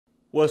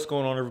What's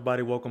going on,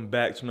 everybody? Welcome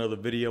back to another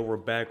video. We're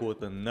back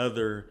with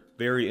another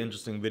very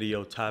interesting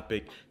video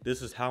topic.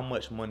 This is how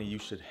much money you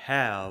should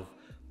have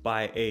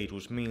by age,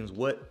 which means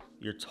what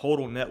your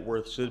total net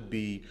worth should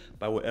be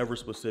by whatever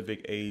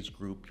specific age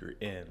group you're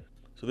in.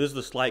 So this is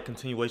a slight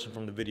continuation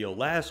from the video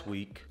last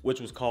week, which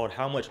was called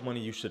how much money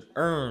you should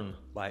earn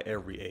by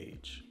every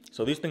age.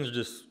 So these things are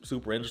just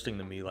super interesting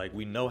to me. Like,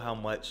 we know how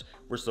much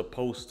we're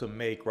supposed to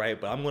make, right?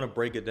 But I'm gonna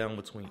break it down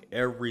between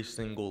every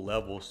single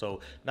level. So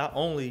not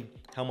only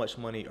how much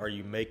money are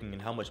you making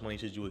and how much money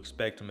should you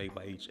expect to make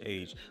by each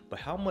age, but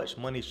how much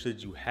money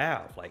should you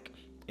have, like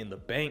in the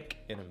bank,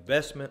 in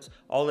investments,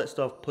 all that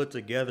stuff put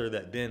together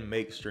that then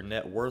makes your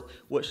net worth.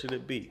 What should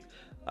it be?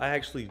 I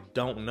actually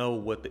don't know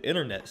what the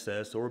internet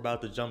says, so we're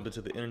about to jump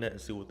into the internet and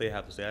see what they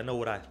have to say. I know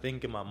what I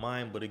think in my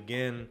mind, but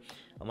again,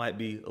 I might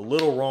be a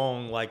little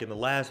wrong. Like in the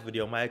last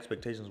video, my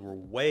expectations were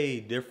way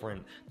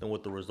different than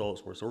what the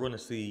results were. So we're gonna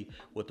see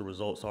what the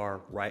results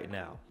are right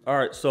now. All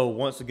right, so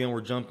once again,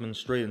 we're jumping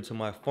straight into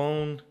my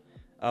phone.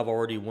 I've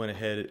already went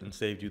ahead and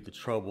saved you the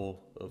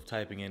trouble of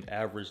typing in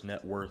average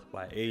net worth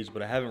by age,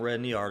 but I haven't read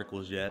any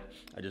articles yet.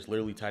 I just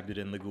literally typed it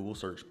in the Google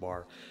search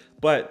bar.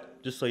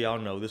 But just so y'all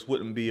know, this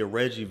wouldn't be a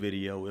Reggie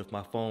video if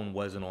my phone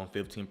wasn't on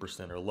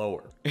 15% or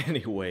lower.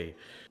 Anyway,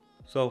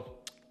 so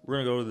we're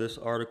gonna go to this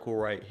article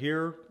right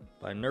here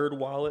by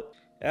NerdWallet.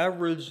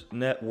 Average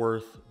net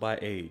worth by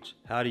age.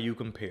 How do you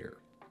compare?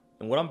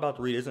 And what I'm about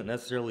to read isn't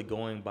necessarily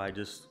going by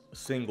just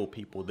single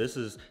people. This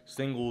is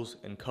singles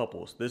and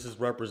couples. This is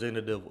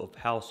representative of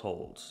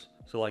households.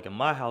 So like in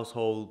my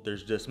household,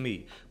 there's just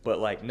me. But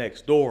like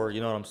next door,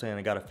 you know what I'm saying?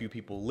 I got a few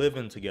people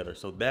living together.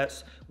 So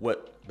that's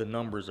what the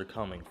numbers are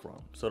coming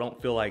from. So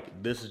don't feel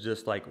like this is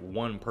just like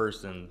one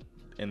person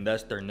and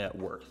that's their net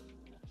worth.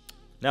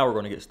 Now we're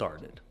gonna get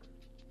started.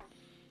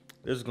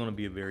 This is going to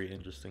be a very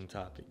interesting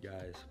topic,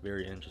 guys.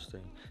 Very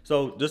interesting.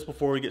 So just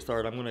before we get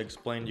started, I'm going to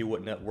explain to you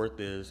what net worth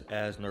is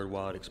as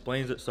NerdWallet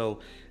explains it. So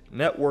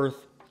net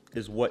worth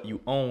is what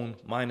you own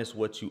minus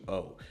what you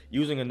owe.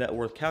 Using a net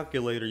worth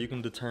calculator, you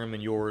can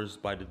determine yours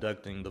by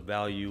deducting the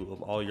value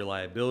of all your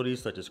liabilities,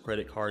 such as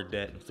credit card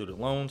debt and student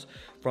loans,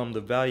 from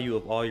the value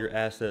of all your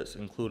assets,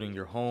 including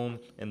your home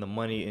and the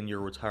money in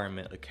your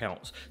retirement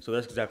accounts. So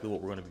that's exactly what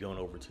we're going to be going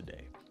over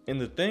today. And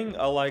the thing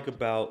I like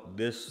about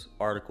this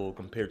article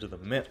compared to the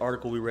Mint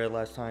article we read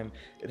last time,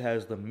 it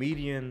has the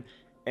median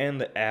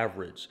and the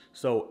average.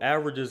 So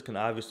averages can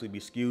obviously be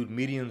skewed.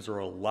 Medians are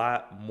a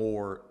lot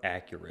more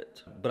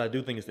accurate. But I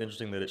do think it's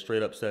interesting that it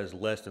straight up says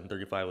less than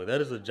 35. Like,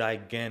 that is a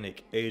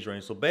gigantic age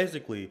range. So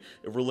basically,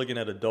 if we're looking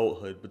at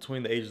adulthood,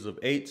 between the ages of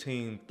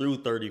 18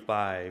 through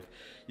 35,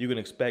 you can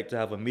expect to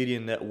have a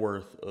median net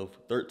worth of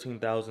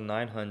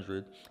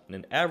 $13,900 and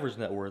an average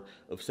net worth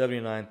of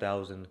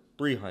 $79,300.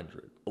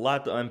 A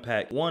lot to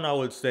unpack. One, I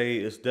would say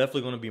it's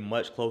definitely going to be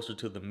much closer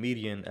to the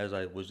median, as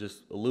I was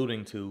just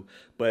alluding to,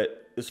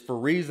 but it's for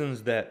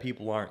reasons that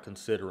people aren't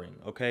considering.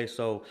 Okay,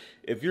 so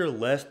if you're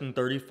less than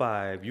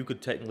 35, you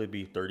could technically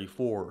be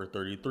 34 or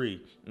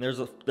 33. And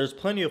there's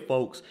plenty of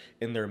folks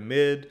in their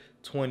mid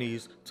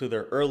 20s to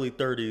their early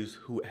 30s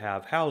who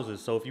have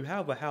houses. So if you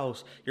have a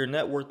house, your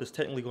net worth is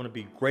technically going to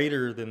be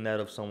greater than that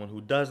of someone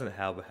who doesn't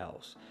have a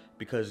house,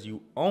 because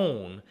you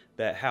own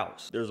that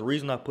house. There's a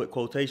reason I put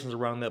quotations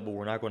around that, but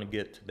we're not going to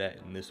get to that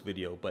in this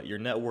video. But your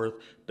net worth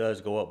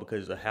does go up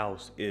because the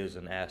house is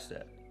an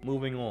asset.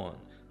 Moving on,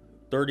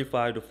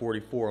 35 to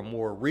 44, a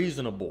more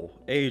reasonable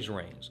age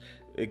range.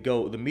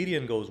 The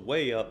median goes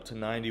way up to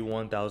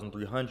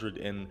 91,300,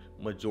 and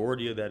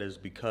majority of that is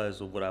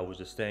because of what I was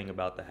just saying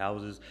about the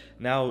houses.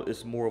 Now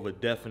it's more of a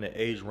definite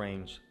age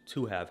range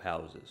to have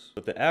houses.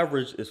 But the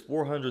average is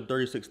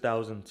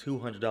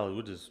 $436,200,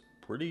 which is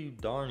pretty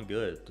darn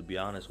good, to be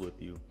honest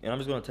with you. And I'm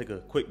just going to take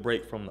a quick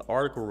break from the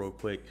article real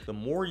quick. The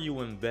more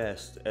you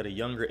invest at a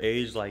younger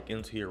age, like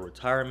into your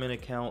retirement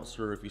accounts,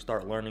 or if you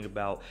start learning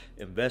about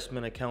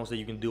investment accounts that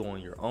you can do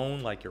on your own,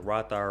 like your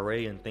Roth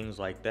IRA and things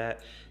like that,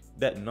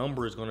 that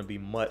number is going to be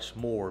much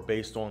more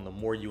based on the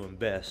more you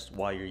invest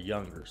while you're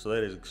younger. So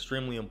that is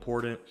extremely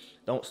important.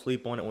 Don't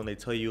sleep on it when they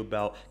tell you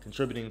about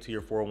contributing to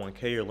your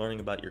 401k or learning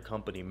about your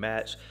company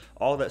match.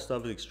 All that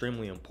stuff is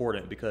extremely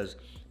important, because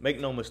make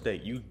no mistake,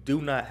 you do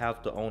not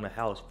have to own a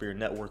house for your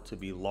net worth to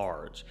be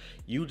large.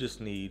 You just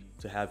need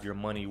to have your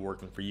money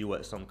working for you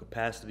at some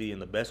capacity,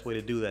 and the best way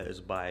to do that is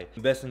by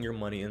investing your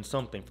money in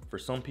something. For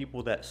some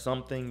people, that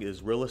something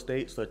is real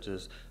estate, such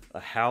as a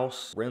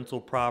house,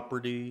 rental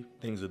property,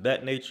 things of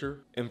that nature.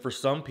 And for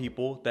some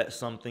people, that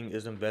something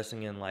is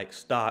investing in like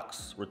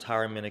stocks,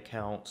 retirement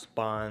accounts,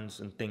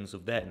 bonds, and things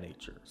of that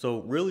nature. So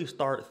really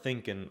start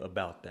thinking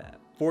about that.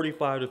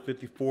 45 to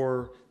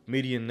 54,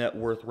 median net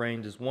worth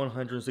range is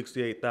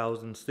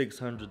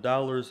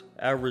 $168,600.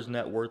 Average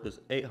net worth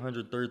is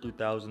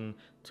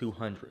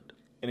 $833,200.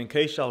 And in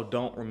case y'all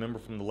don't remember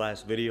from the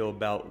last video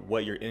about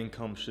what your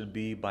income should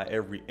be by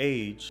every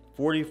age,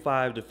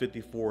 45 to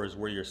 54 is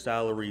where your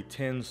salary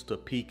tends to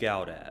peak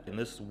out at. And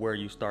this is where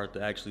you start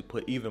to actually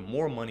put even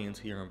more money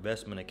into your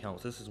investment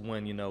accounts. This is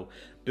when, you know,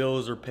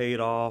 bills are paid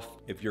off.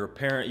 If you're a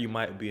parent, you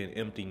might be an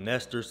empty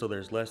nester, so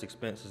there's less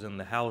expenses in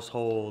the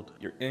household.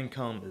 Your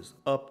income is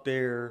up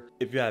there.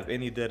 If you have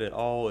any debt at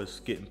all, it's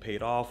getting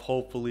paid off,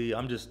 hopefully.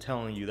 I'm just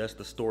telling you, that's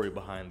the story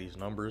behind these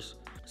numbers.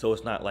 So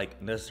it's not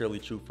like necessarily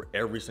true for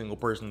every single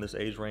person in this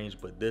age range,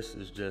 but this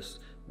is just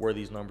where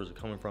these numbers are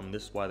coming from.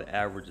 This is why the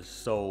average is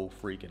so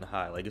freaking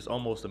high. Like, it's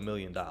almost $1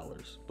 million.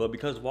 But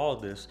because of all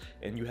this,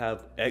 and you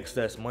have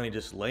excess money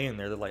just laying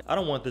there, they're like, I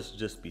don't want this to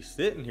just be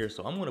sitting here,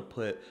 so I'm gonna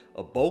put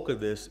a bulk of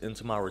this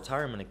into my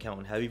retirement account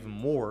and have even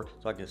more,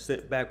 so I can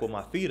sit back with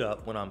my feet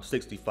up when I'm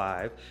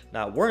 65,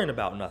 not worrying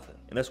about nothing.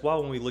 And that's why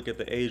when we look at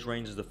the age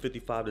ranges of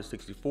 55 to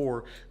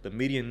 64, the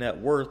median net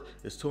worth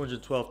is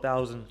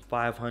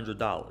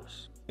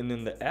 $212,500. And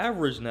then the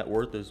average net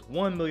worth is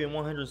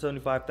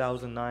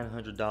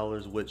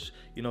 $1,175,900, which,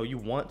 you know, you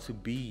want to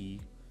be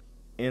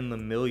in the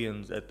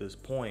millions at this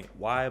point.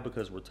 Why?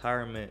 Because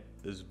retirement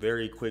is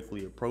very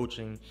quickly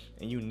approaching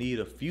and you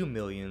need a few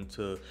million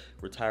to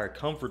retire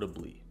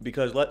comfortably.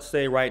 Because let's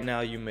say right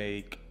now you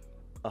make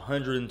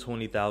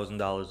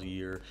 $120,000 a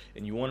year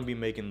and you want to be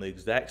making the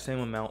exact same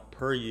amount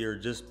per year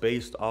just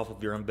based off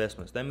of your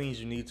investments. That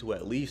means you need to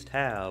at least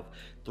have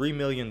 $3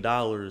 million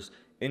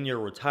in your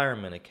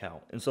retirement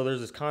account. And so there's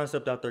this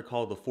concept out there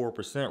called the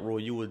 4% rule.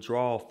 You would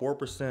draw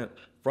 4%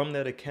 from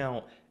that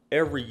account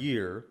every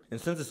year. And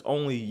since it's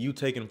only you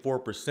taking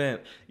 4%,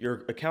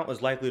 your account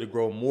is likely to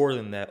grow more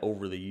than that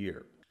over the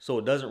year. So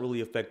it doesn't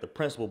really affect the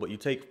principal, but you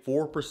take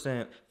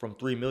 4% from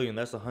 3 million,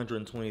 that's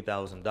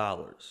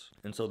 $120,000.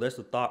 And so that's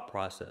the thought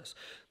process.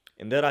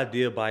 And that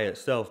idea by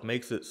itself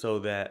makes it so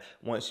that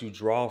once you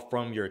draw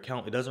from your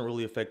account, it doesn't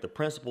really affect the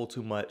principal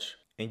too much,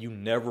 and you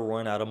never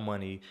run out of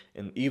money.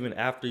 And even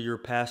after you're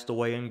passed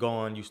away and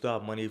gone, you still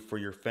have money for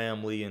your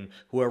family and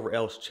whoever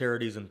else,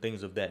 charities and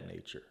things of that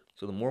nature.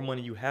 So the more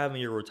money you have in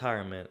your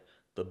retirement,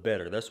 the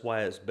better. That's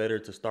why it's better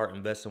to start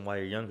investing while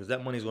you're young, because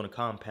that money is going to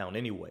compound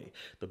anyway.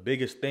 The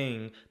biggest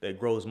thing that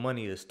grows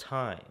money is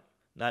time.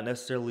 Not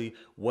necessarily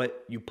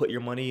what you put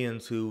your money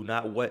into,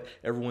 not what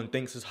everyone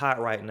thinks is hot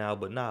right now,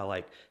 but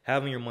like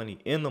having your money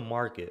in the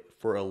market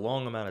for a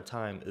long amount of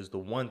time is the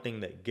one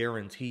thing that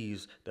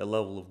guarantees that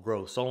level of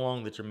growth, so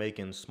long that you're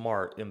making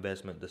smart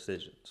investment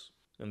decisions.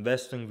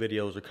 Investing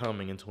videos are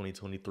coming in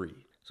 2023.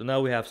 So now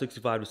we have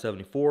 65 to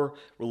 74.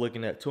 We're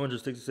looking at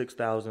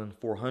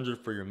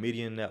 $266,400 for your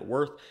median net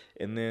worth,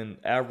 and then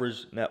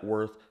average net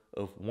worth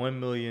of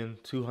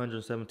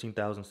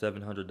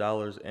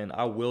 $1,217,700. And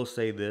I will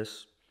say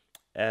this,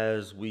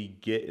 as we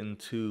get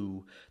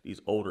into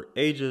these older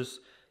ages,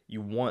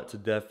 you want to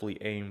definitely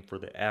aim for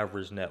the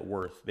average net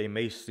worth. They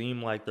may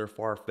seem like they're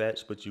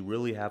far-fetched, but you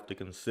really have to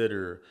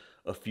consider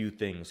a few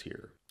things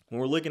here.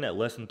 When we're looking at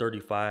less than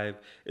 35,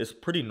 it's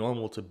pretty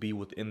normal to be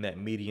within that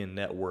median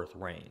net worth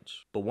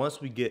range. But once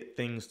we get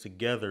things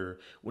together,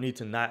 we need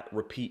to not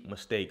repeat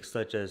mistakes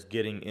such as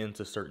getting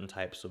into certain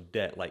types of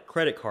debt, like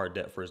credit card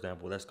debt, for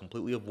example. That's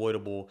completely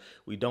avoidable.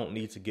 We don't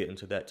need to get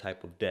into that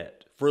type of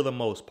debt for the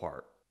most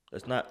part.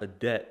 That's not a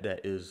debt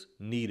that is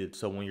needed.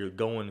 So when you're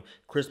going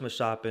Christmas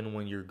shopping,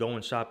 when you're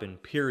going shopping,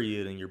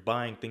 period, and you're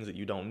buying things that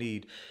you don't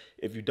need,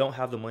 if you don't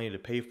have the money to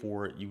pay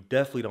for it, you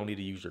definitely don't need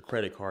to use your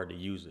credit card to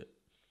use it.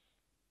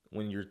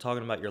 When you're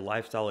talking about your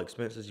lifestyle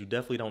expenses, you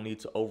definitely don't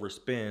need to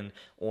overspend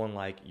on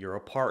like your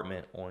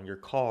apartment, on your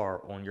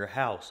car, on your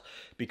house.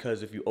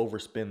 Because if you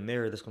overspend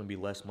there, there's going to be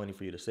less money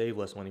for you to save,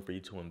 less money for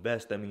you to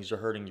invest. That means you're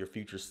hurting your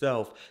future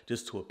self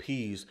just to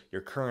appease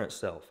your current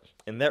self.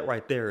 And that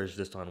right there is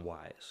just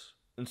unwise.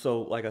 And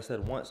so, like I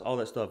said, once all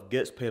that stuff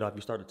gets paid off,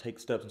 you start to take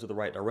steps into the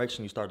right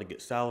direction, you start to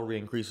get salary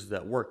increases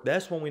at work.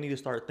 That's when we need to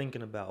start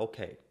thinking about,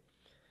 okay,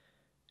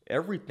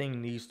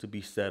 everything needs to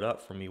be set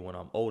up for me when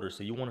I'm older.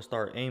 So you want to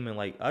start aiming,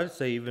 like I'd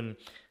say even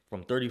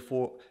from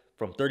 35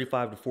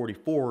 to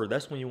 44,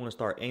 that's when you want to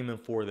start aiming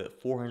for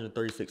that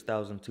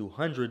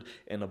 436,200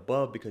 and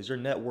above, because your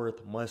net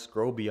worth must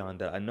grow beyond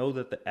that. I know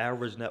that the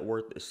average net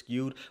worth is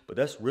skewed, but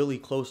that's really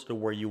close to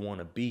where you want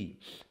to be,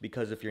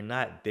 because if you're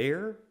not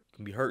there, it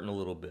can be hurting a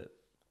little bit.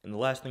 And the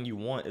last thing you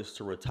want is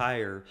to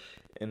retire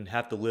and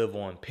have to live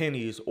on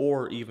pennies,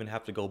 or even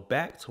have to go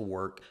back to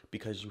work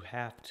because you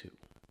have to.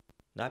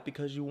 Not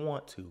because you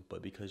want to,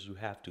 but because you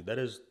have to. That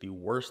is the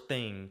worst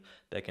thing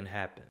that can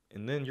happen.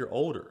 And then you're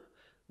older.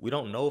 We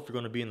don't know if you're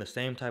going to be in the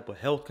same type of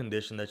health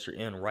condition that you're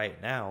in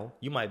right now.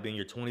 You might be in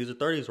your 20s or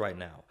 30s right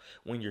now.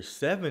 When you're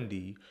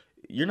 70,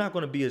 you're not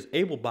going to be as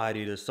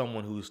able-bodied as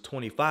someone who's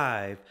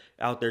 25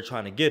 out there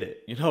trying to get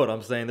it. You know what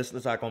I'm saying? This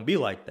is not going to be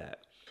like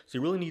that. So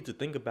you really need to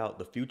think about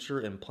the future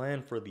and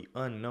plan for the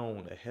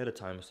unknown ahead of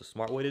time. It's a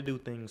smart way to do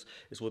things.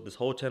 It's what this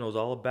whole channel is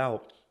all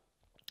about.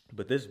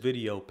 But this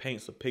video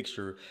paints a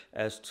picture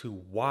as to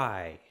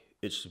why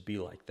it should be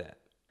like that.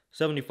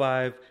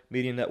 75,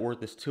 median net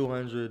worth is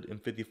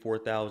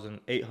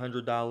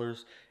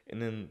 $254,800.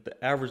 And then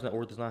the average net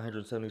worth is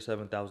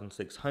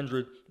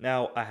 977,600.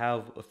 Now, I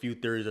have a few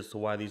theories as to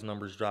why these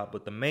numbers drop,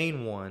 but the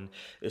main one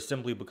is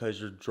simply because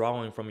you're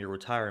drawing from your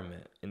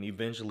retirement, and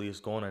eventually it's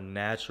going to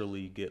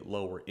naturally get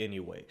lower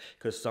anyway.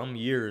 Because some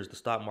years the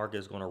stock market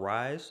is going to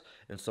rise,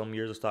 and some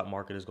years the stock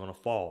market is going to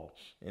fall.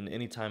 And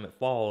anytime it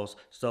falls,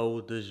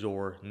 so does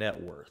your net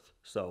worth.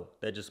 So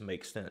that just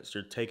makes sense.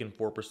 You're taking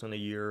 4% a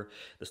year.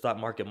 The stock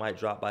market might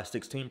drop by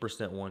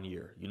 16% one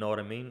year. You know what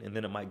I mean? And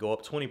then it might go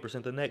up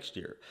 20% the next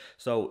year.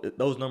 So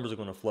those numbers are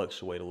going to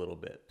fluctuate a little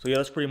bit. So yeah,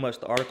 that's pretty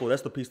much the article.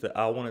 That's the piece that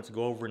I wanted to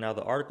go over. Now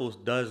the article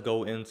does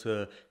go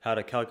into how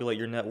to calculate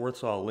your net worth.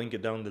 So I'll link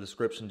it down in the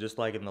description, just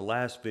like in the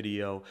last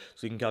video,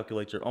 so you can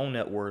calculate your own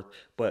net worth.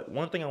 But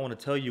one thing I want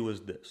to tell you is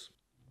this.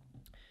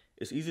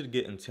 It's easy to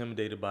get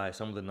intimidated by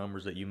some of the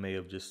numbers that you may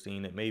have just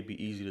seen. It may be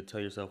easy to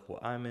tell yourself, well,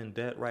 I'm in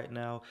debt right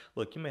now.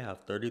 Look, you may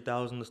have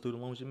 30,000 of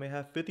student loans. You may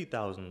have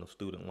 50,000 of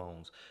student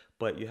loans.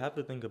 But you have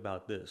to think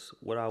about this.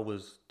 What I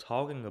was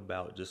talking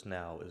about just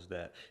now is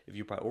that if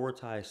you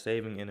prioritize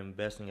saving and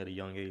investing at a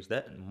young age,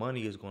 that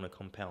money is going to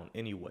compound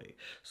anyway.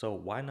 So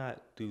why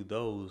not do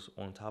those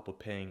on top of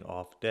paying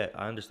off debt?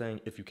 I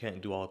understand if you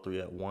can't do all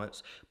three at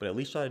once, but at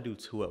least try to do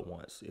two at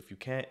once. If you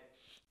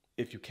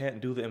can't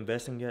do the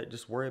investing yet,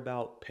 just worry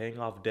about paying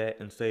off debt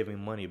and saving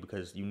money,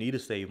 because you need to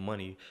save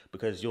money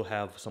because you'll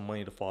have some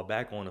money to fall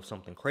back on if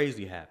something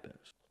crazy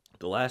happens.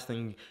 The last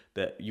thing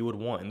that you would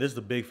want, and this is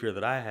the big fear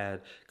that I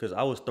had because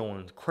I was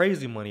throwing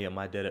crazy money at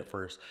my debt at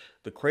first.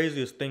 The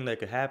craziest thing that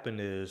could happen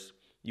is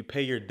you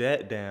pay your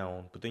debt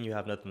down, but then you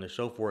have nothing to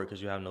show for it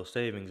because you have no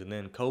savings. And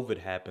then COVID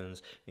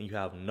happens and you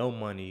have no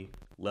money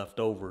left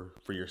over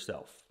for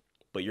yourself.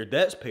 But your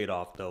debt's paid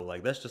off though.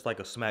 Like, that's just like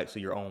a smack to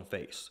your own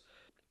face.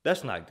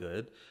 That's not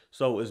good.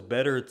 So it's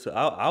better to,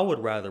 I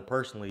would rather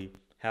personally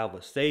have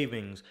a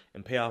savings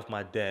and pay off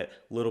my debt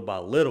little by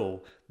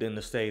little than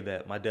to say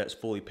that my debt's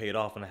fully paid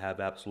off and I have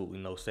absolutely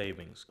no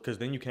savings, because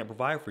then you can't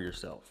provide for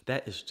yourself.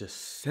 That is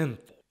just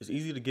sinful. It's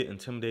easy to get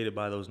intimidated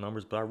by those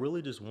numbers, but I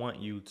really just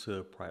want you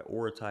to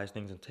prioritize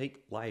things and take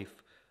life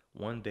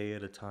one day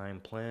at a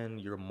time. Plan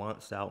your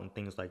months out and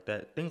things like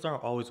that. Things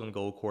aren't always going to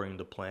go according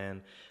to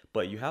plan,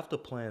 but you have to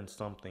plan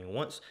something.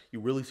 Once you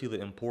really see the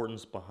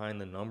importance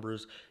behind the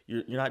numbers,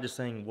 you're not just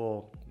saying,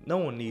 well, no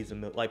one needs $1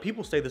 million. Like,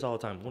 people say this all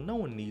the time, well, no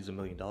one needs $1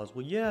 million. Well,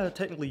 yeah,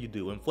 technically you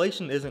do.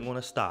 Inflation isn't going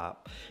to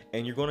stop,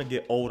 and you're going to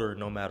get older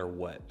no matter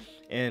what.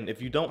 And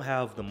if you don't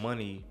have the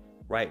money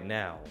right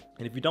now,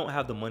 and if you don't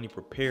have the money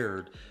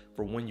prepared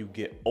for when you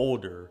get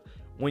older,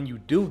 when you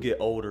do get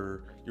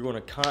older, you're going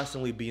to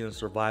constantly be in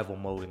survival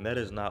mode, and that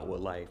is not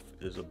what life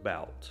is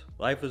about.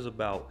 Life is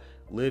about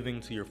living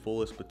to your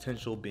fullest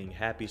potential, being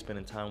happy,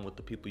 spending time with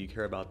the people you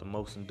care about the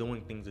most, and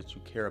doing things that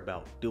you care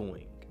about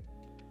doing.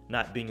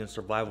 Not being in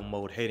survival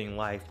mode, hating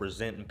life,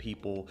 resenting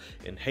people,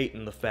 and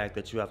hating the fact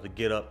that you have to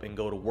get up and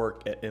go to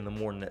work in the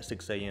morning at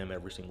 6 a.m.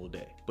 every single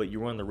day. But you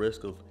run the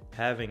risk of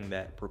having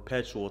that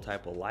perpetual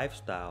type of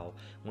lifestyle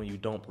when you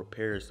don't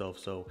prepare yourself.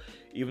 So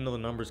even though the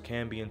numbers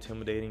can be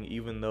intimidating,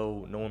 even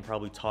though no one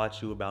probably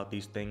taught you about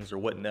these things or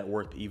what net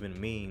worth even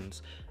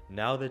means,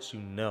 now that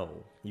you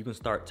know, you can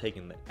start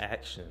taking the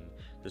action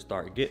to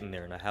start getting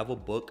there. And I have a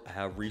book, I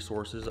have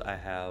resources, I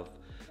have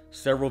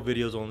several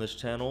videos on this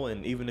channel,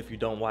 and even if you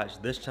don't watch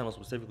this channel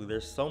specifically,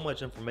 there's so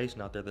much information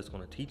out there that's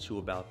going to teach you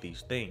about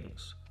these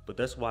things. But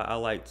that's why I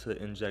like to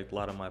inject a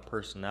lot of my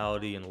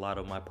personality and a lot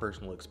of my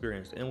personal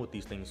experience in with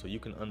these things, so you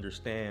can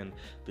understand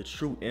the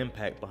true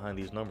impact behind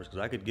these numbers. Because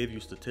I could give you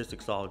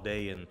statistics all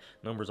day and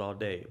numbers all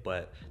day,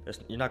 but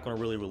you're not going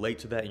to really relate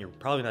to that, and you're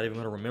probably not even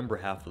going to remember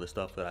half of the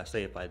stuff that I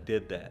say if I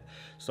did that.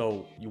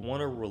 So you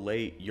want to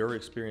relate your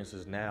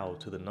experiences now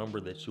to the number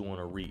that you want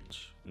to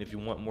reach. And if you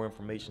want more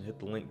information, hit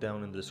the link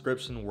down in the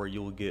description where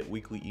you'll get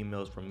weekly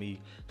emails from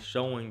me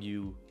showing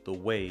you the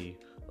way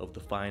of the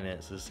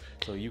finances,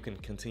 so you can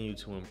continue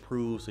to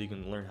improve, so you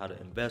can learn how to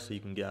invest, so you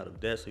can get out of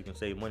debt, so you can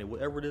save money,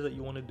 whatever it is that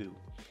you want to do.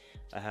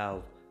 I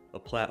have a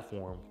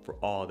platform for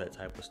all that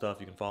type of stuff.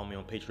 You can follow me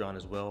on Patreon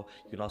as well.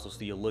 You can also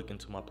see a look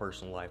into my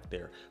personal life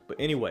there. But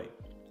anyway,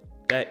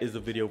 that is the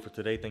video for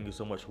today. Thank you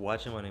so much for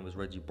watching. My name is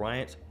Reggie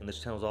Bryant, and this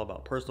channel is all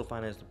about personal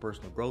finance and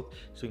personal growth,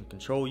 so you can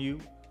control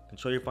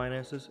your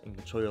finances, and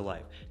control your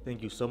life.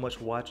 Thank you so much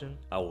for watching.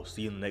 I will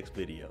see you in the next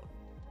video.